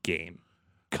 what a game.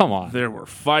 Come on. There were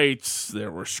fights. There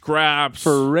were scraps.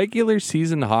 For regular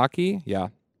season hockey, yeah.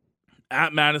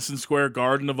 At Madison Square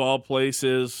Garden, of all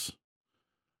places.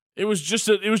 It was just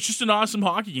an awesome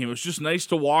hockey game. It was just nice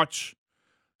to watch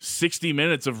 60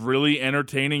 minutes of really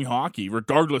entertaining hockey,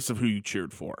 regardless of who you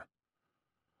cheered for.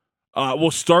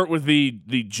 We'll start with the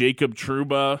Jacob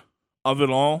Trouba of it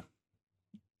all.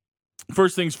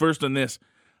 First things first on this.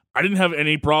 I didn't have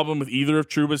any problem with either of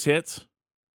Trouba's hits.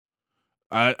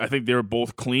 I think they were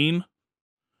both clean.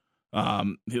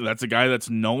 That's a guy that's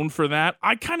known for that.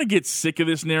 I kind of get sick of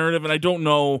this narrative, and I don't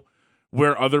know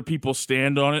where other people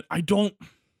stand on it. I don't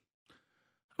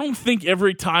think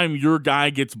every time your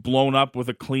guy gets blown up with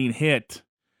a clean hit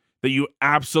that you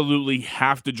absolutely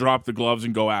have to drop the gloves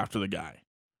and go after the guy.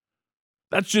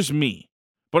 That's just me.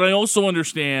 But I also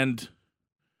understand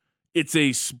it's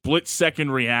a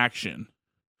split-second reaction.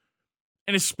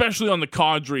 And especially on the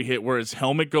Kadri hit where his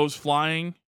helmet goes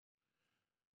flying,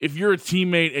 if you're a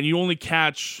teammate and you only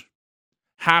catch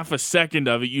half a second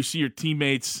of it, you see your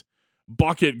teammate's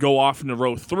bucket go off into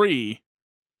row 3,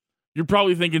 you're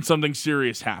probably thinking something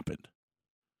serious happened.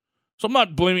 So I'm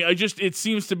not blaming. It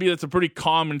seems to be that's a pretty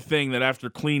common thing that after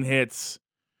clean hits,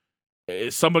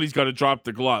 somebody's got to drop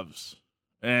the gloves.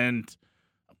 And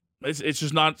it's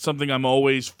just not something I'm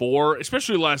always for,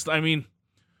 especially last. I mean,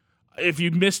 if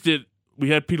you missed it, we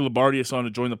had Peter Labardius on to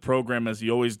join the program, as he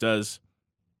always does,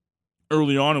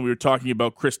 early on, and we were talking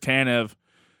about Chris Tanev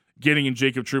getting in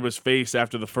Jacob Trouba's face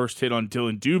after the first hit on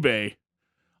Dylan Dubé.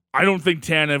 I don't think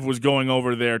Tanev was going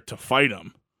over there to fight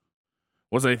him.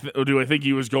 Do I think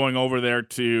he was going over there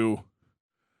to,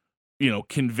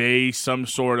 convey some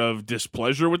sort of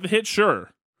displeasure with the hit?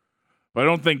 Sure. But I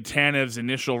don't think Tanev's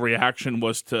initial reaction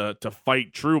was to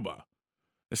fight Trouba,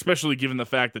 especially given the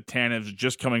fact that Tanev's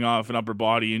just coming off an upper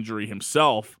body injury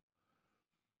himself.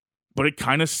 But it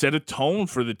kind of set a tone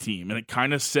for the team, and it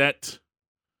kind of set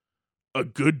a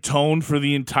good tone for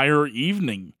the entire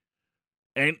evening.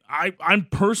 And I'm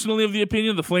personally of the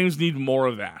opinion the Flames need more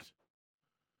of that.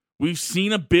 We've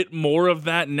seen a bit more of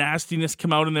that nastiness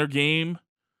come out in their game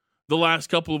the last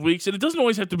couple of weeks, and it doesn't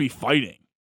always have to be fighting.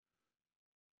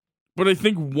 But I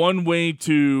think one way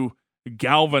to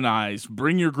galvanize,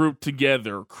 bring your group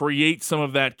together, create some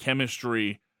of that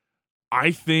chemistry,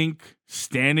 I think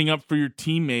standing up for your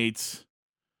teammates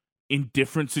in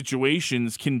different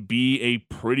situations can be a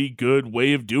pretty good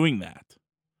way of doing that.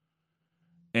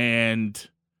 And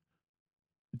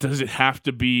does it have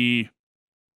to be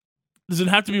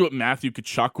what Matthew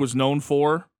Tkachuk was known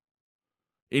for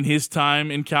in his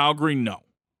time in Calgary? No.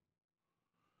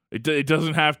 It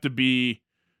doesn't have to be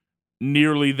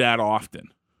nearly that often.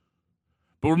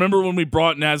 But remember when we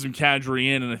brought Nazem Kadri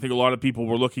in, and I think a lot of people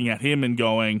were looking at him and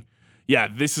going, yeah,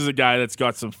 this is a guy that's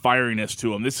got some fieriness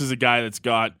to him. This is a guy that's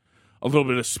got a little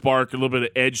bit of spark, a little bit of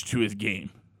edge to his game.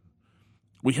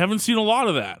 We haven't seen a lot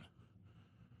of that.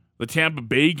 The Tampa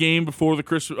Bay game before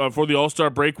the All-Star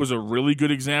break was a really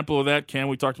good example of that. Cam,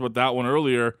 we talked about that one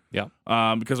earlier. Yeah.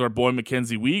 Because our boy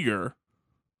Mackenzie Weegar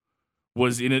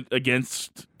was in it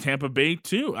against Tampa Bay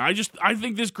too. I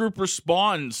think this group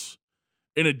responds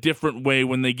in a different way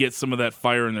when they get some of that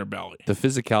fire in their belly. The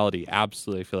physicality,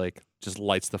 absolutely, I feel like, just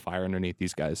lights the fire underneath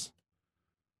these guys.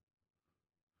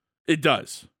 It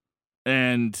does.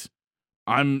 And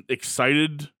I'm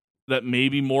excited that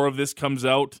maybe more of this comes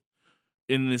out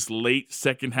in this late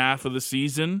second half of the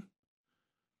season.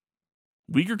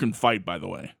 Weegar can fight, by the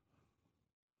way.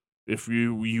 If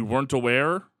you weren't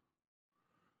aware,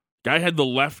 guy had the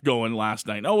left going last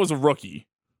night. No, it was a rookie.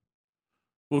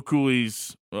 Will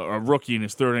Cooley's a rookie in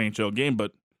his third NHL game,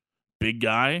 but big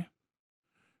guy.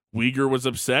 Weegar was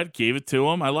upset, gave it to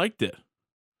him. I liked it.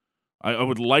 I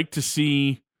would like to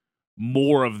see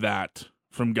more of that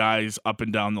from guys up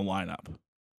and down the lineup.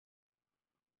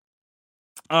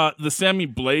 The Sammy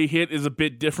Blais hit is a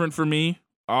bit different for me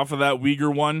off of that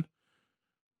Weegar one.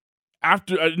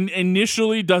 After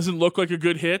initially doesn't look like a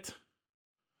good hit.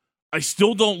 I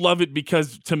still don't love it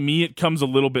because to me it comes a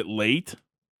little bit late.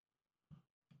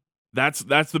 That's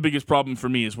the biggest problem for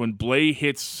me is when Blais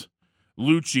hits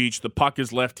Lucic, the puck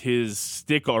has left his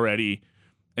stick already,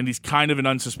 and he's kind of an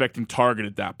unsuspecting target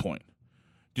at that point.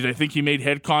 Did I think he made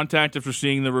head contact after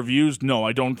seeing the reviews? No,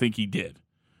 I don't think he did.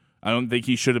 I don't think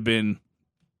he should have been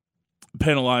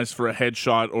penalized for a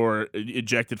headshot or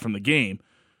ejected from the game.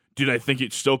 Did I think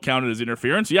it still counted as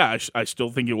interference? Yeah, I still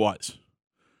think it was.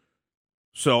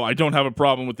 So I don't have a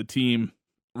problem with the team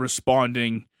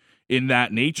responding in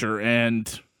that nature.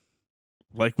 And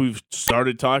like we've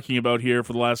started talking about here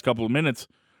for the last couple of minutes,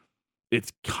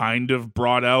 it's kind of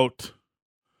brought out,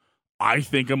 I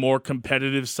think, a more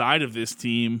competitive side of this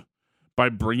team by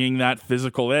bringing that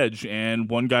physical edge. And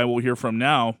one guy we'll hear from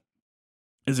now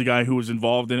is a guy who was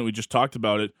involved in it. We just talked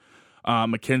about it.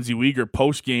 Mackenzie Weegar,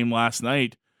 post-game last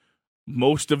night.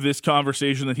 Most of this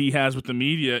conversation that he has with the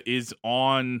media is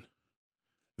on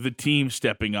the team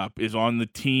stepping up, is on the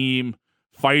team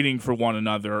fighting for one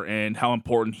another, and how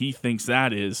important he thinks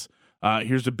that is.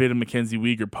 Here's a bit of Mackenzie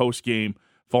Weegar post-game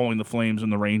following the Flames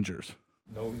and the Rangers.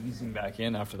 No easing back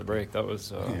in after the break. That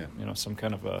was, some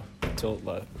kind of a tilt.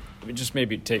 Just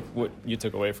maybe take what you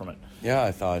took away from it. Yeah,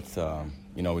 I thought,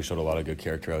 we showed a lot of good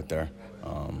character out there.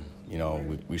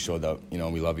 We showed that,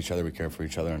 we love each other, we care for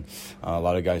each other, and a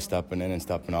lot of guys stepping in and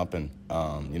stepping up, and,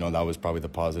 that was probably the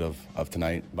positive of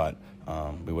tonight. But,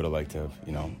 we would have liked to have,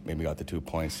 maybe got the 2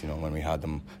 points, when we had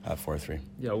them at 4-3.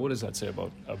 Yeah, what does that say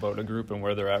about a group and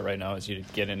where they're at right now as you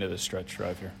get into the stretch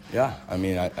drive here? Yeah, I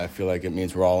mean, I feel like it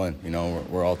means we're all in.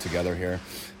 We're all together here.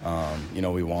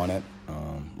 We want it.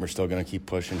 We're still going to keep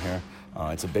pushing here.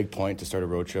 It's a big point to start a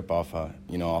road trip off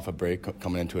a break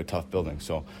coming into a tough building.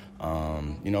 So,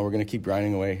 we're going to keep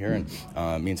grinding away here, and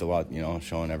it means a lot,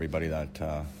 showing everybody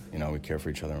that, we care for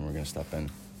each other and we're going to step in.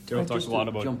 Daryl talks a lot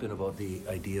about... Jump in about the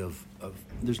idea of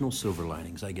there's no silver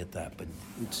linings, I get that, but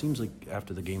it seems like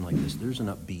after the game like this, there's an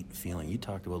upbeat feeling. You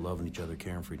talked about loving each other,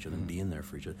 caring for each other, and being there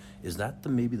for each other. Is that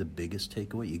maybe the biggest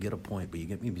takeaway? You get a point, but you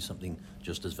get maybe something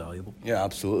just as valuable? Yeah,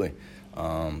 absolutely.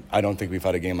 I don't think we've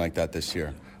had a game like that this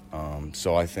year.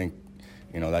 So I think,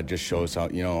 that just shows how,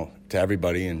 to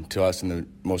everybody and to us, and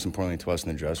most importantly to us in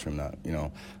the dressing room, that,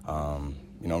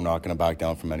 not going to back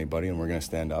down from anybody, and we're going to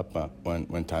stand up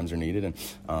when times are needed. And,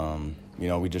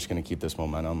 we're just going to keep this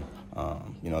momentum,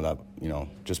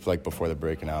 just like before the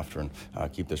break and after, and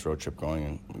keep this road trip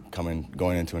going and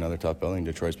going into another tough building.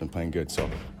 Detroit's been playing good, so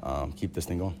keep this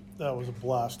thing going. That was a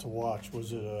blast to watch.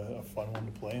 Was it a fun one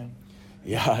to play in?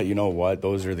 Yeah, you know what?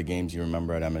 Those are the games you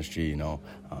remember at MSG,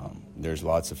 There's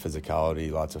lots of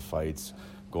physicality, lots of fights,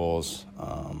 goals,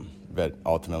 but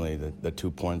ultimately the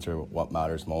 2 points are what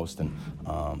matters most, and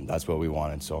that's what we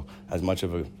wanted. So as much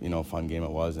of a fun game it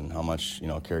was, and how much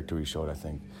character we showed, I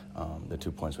think the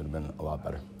 2 points would have been a lot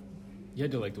better. You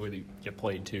had to like the way that you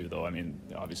played too, though. I mean,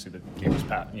 obviously the game was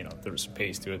there was some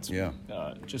pace to it. So,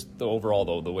 yeah. Just the overall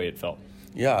though, the way it felt.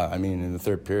 Yeah, I mean, in the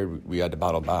third period we had to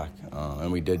battle back,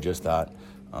 and we did just that.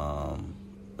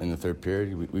 In the third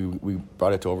period, we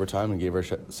brought it to overtime and gave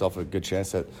ourselves a good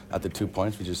chance at the 2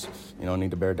 points. We just,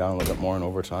 need to bear down a little bit more in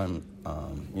overtime.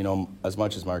 As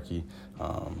much as Markey,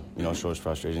 shows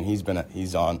frustration,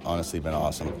 he's honestly been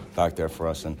awesome back there for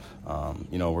us. And,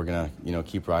 we're going to,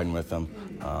 keep riding with him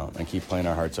and keep playing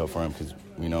our hearts out for him, because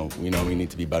we know we need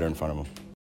to be better in front of him.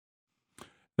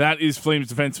 That is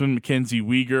Flames defenseman Mackenzie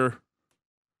Weegar.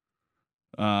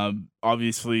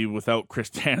 Obviously without Chris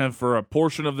Tanev for a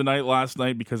portion of the night last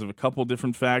night because of a couple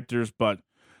different factors, but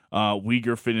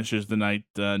Weegar finishes the night,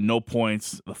 no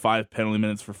points, the 5 penalty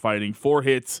minutes for fighting, 4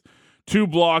 hits, 2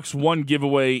 blocks, 1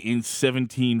 giveaway in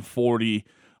 1740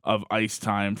 of ice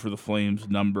time for the Flames,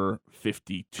 number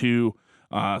 52.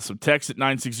 Some text at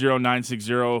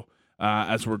 960-960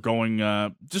 as we're going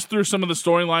just through some of the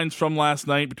storylines from last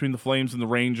night between the Flames and the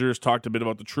Rangers. Talked a bit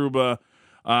about the Trouba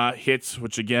hits,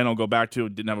 which again I'll go back to.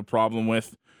 Didn't have a problem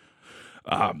with.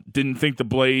 Didn't think the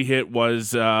Blais hit was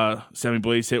Sammy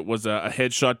Blais hit was a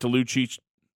headshot to Lucic.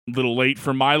 A little late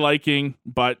for my liking,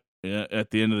 but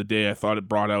at the end of the day, I thought it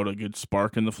brought out a good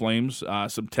spark in the Flames.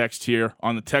 Some text here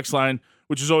on the text line,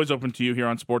 which is always open to you here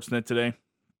on Sportsnet today.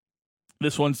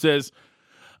 This one says,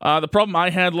 the problem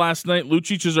I had last night,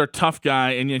 Lucic is our tough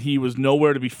guy, and yet he was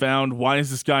nowhere to be found. Why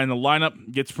is this guy in the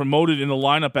lineup? Gets promoted in the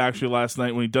lineup actually last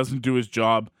night when he doesn't do his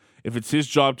job. If it's his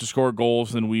job to score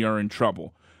goals, then we are in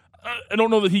trouble. I don't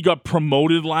know that he got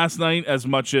promoted last night as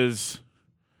much as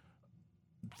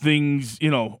things,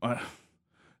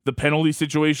 the penalty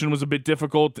situation was a bit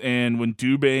difficult, and when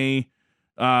Dubé,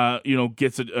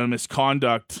 gets a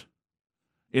misconduct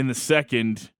in the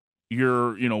second,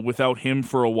 you're, without him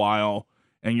for a while,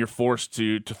 and you're forced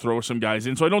to throw some guys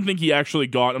in. So I don't think he actually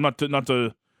got, I don't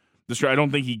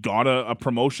think he got a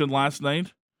promotion last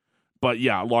night. But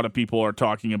yeah, a lot of people are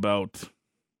talking about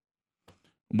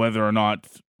whether or not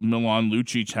Milan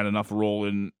Lucic had enough role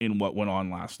in what went on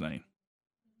last night.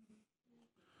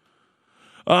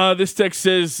 This text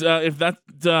says, if that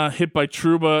hit by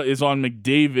Trouba is on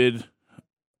McDavid,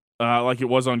 like it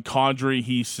was on Kadri,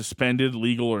 he's suspended,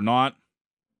 legal or not.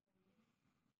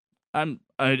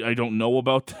 I don't know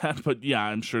about that, but yeah,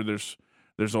 I'm sure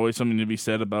there's always something to be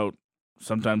said about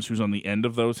sometimes who's on the end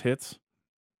of those hits.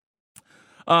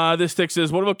 This text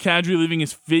says, what about Kadri leaving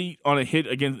his feet on a hit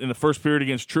in the first period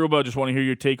against Trouba? Just want to hear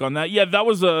your take on that. Yeah, that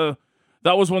was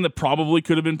one that probably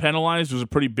could have been penalized. It was a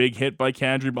pretty big hit by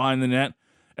Kadri behind the net,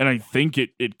 and I think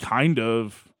it kind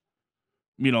of,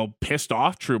 pissed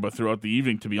off Trouba throughout the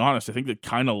evening, to be honest. I think that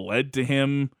kind of led to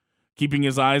him keeping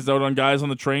his eyes out on guys on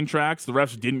the train tracks. The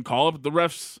refs didn't call it, but the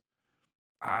refs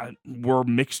were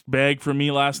mixed bag for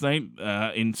me last night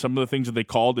in some of the things that they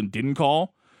called and didn't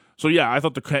call. So, yeah, I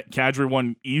thought the Kadri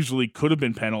one easily could have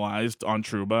been penalized on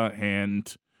Trouba,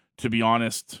 and to be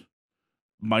honest,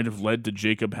 might have led to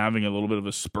Jacob having a little bit of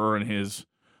a spur in his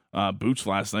boots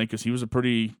last night, because he was a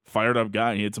pretty fired-up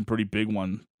guy. He had some pretty big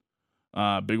one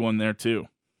there, too.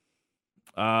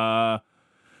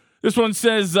 This one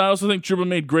says, I also think Trouba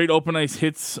made great open ice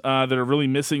hits that are really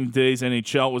missing in today's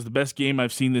NHL. It was the best game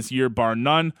I've seen this year, bar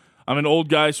none. I'm an old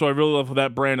guy, so I really love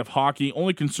that brand of hockey.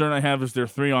 Only concern I have is their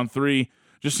 3-on-3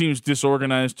 just seems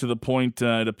disorganized to the point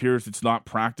it appears it's not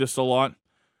practiced a lot.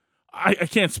 I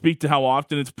can't speak to how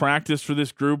often it's practiced for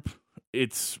this group.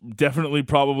 It's definitely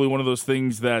probably one of those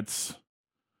things that's,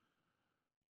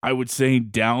 I would say,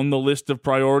 down the list of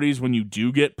priorities when you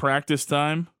do get practice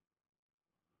time.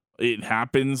 It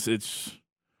happens. It's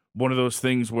one of those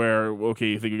things where, okay,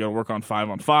 you think you got to work on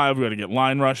 5-on-5, we got to get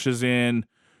line rushes in,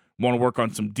 want to work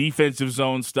on some defensive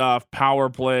zone stuff, power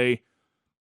play.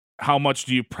 How much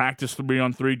do you practice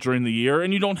 3-on-3 during the year?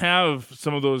 And you don't have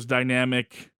some of those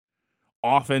dynamic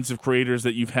offensive creators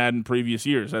that you've had in previous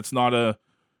years. That's not a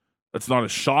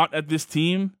shot at this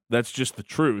team. That's just the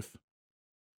truth.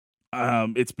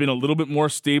 It's been a little bit more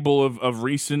stable of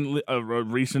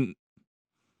recent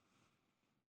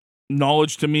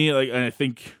knowledge to me. And I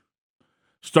think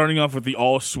starting off with the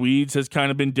all Swedes has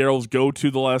kind of been Daryl's go-to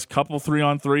the last couple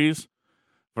 3-on-3s. If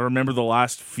I remember the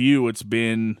last few, it's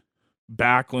been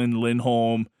Backlund,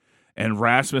 Lindholm, and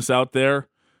Rasmus out there.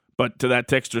 But to that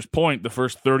texter's point, the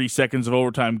first 30 seconds of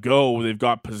overtime go, they've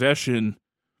got possession,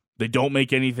 they don't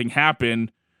make anything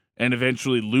happen, and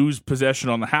eventually lose possession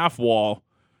on the half wall,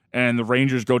 and the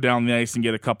Rangers go down the ice and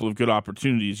get a couple of good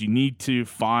opportunities. You need to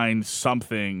find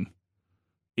something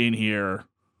in here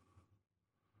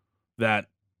that,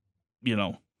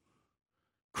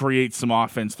 creates some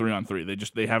offense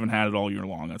 3-on-3. They haven't had it all year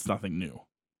long. That's nothing new.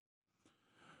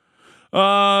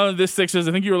 This stick says,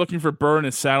 I think you were looking for Burr in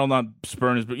his saddle, not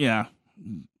Spur in his, but yeah,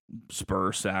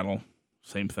 Spur, saddle,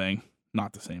 same thing.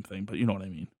 Not the same thing, but you know what I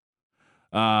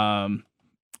mean.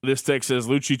 This text says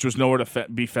Lucic was nowhere to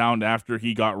be found after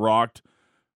he got rocked.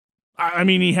 I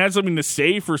mean, he had something to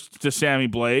say to Sammy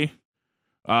Blais.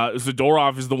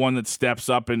 Zadorov is the one that steps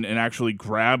up and actually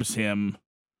grabs him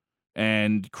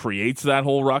and creates that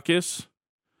whole ruckus.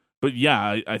 But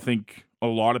yeah, I think a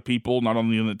lot of people, not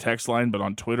only on the text line, but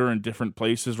on Twitter and different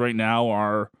places right now,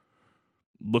 are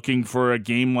looking for a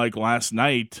game like last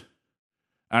night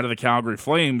out of the Calgary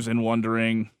Flames and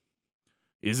wondering,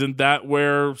 isn't that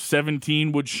where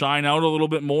 17 would shine out a little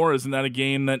bit more? Isn't that a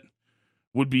game that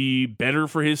would be better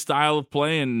for his style of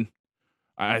play? And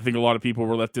I think a lot of people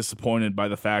were left disappointed by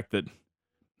the fact that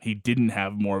he didn't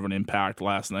have more of an impact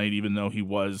last night, even though he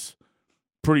was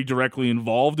pretty directly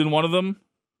involved in one of them.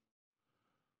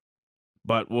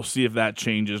 But we'll see if that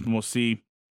changes, and we'll see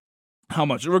how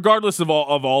much. Regardless of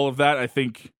all of that, I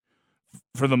think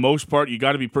for the most part, you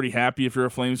got to be pretty happy if you're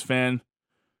a Flames fan.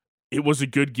 It was a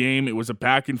good game. It was a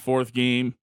back-and-forth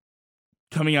game.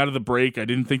 Coming out of the break, I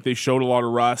didn't think they showed a lot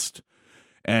of rust.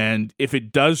 And if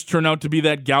it does turn out to be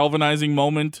that galvanizing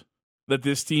moment that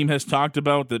this team has talked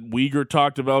about, that Weegar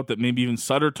talked about, that maybe even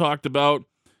Sutter talked about,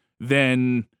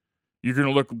 then you're going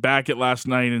to look back at last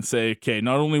night and say, okay,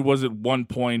 not only was it 1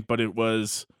 point, but it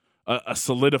was a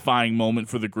solidifying moment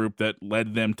for the group that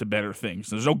led them to better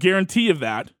things. There's no guarantee of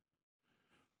that.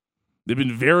 They've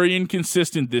been very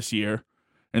inconsistent this year,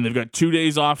 and they've got 2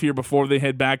 days off here before they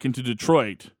head back into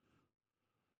Detroit.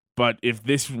 But if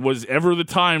this was ever the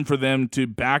time for them to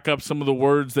back up some of the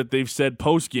words that they've said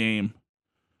post-game,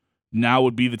 now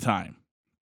would be the time.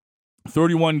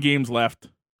 31 games left.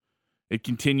 It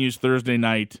continues Thursday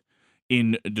night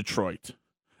in Detroit.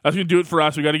 That's going to do it for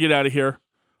us. We got to get out of here.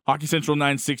 Hockey Central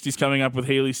 960 is coming up with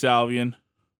Haley Salvian.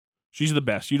 She's the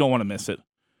best. You don't want to miss it.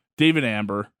 David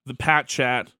Amber, the Pat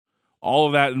Chat, all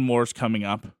of that and more is coming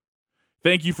up.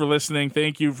 Thank you for listening.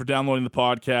 Thank you for downloading the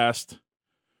podcast.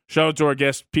 Shout out to our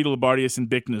guests, Peter Labardius and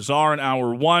Bick Nazar in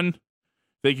Hour 1.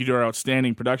 Thank you to our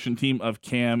outstanding production team of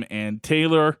Cam and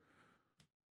Taylor.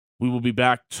 We will be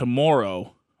back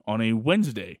tomorrow on a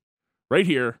Wednesday, right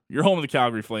here, your home of the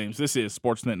Calgary Flames. This is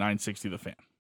Sportsnet 960 The Fan.